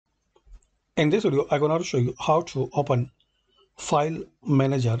In this video, I'm going to show you how to open File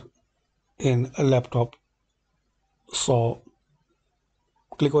Manager in a laptop. So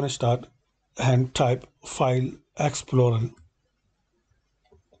click on Start and type File Explorer.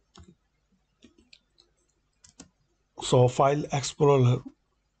 So File Explorer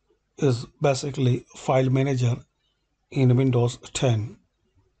is basically File Manager in Windows 10.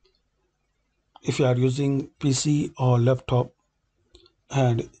 If you are using PC or laptop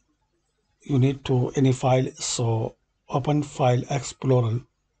and you need to any file, so open File Explorer.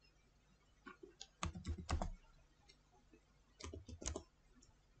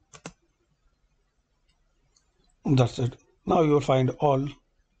 That's it. Now you will find all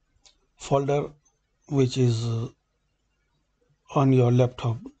folder which is on your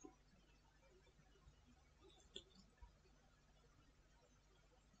laptop.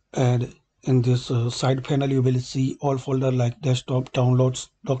 And in this side panel you will see all folder like desktop, downloads,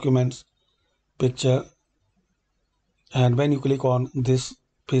 documents, picture. And when you click on this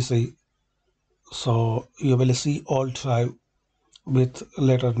PC, so you will see all drive with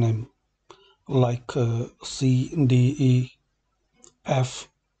letter name like C, D, E, F.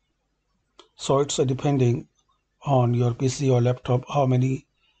 So it's depending on your PC or laptop how many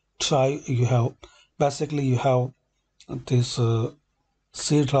drive you have. Basically you have this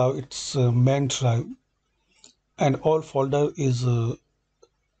C drive, it's main drive, and all folder is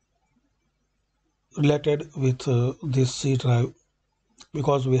related with this C drive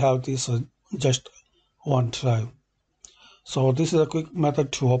because we have this just one drive. So this is a quick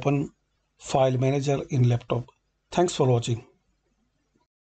method to open File Manager in laptop. Thanks for watching.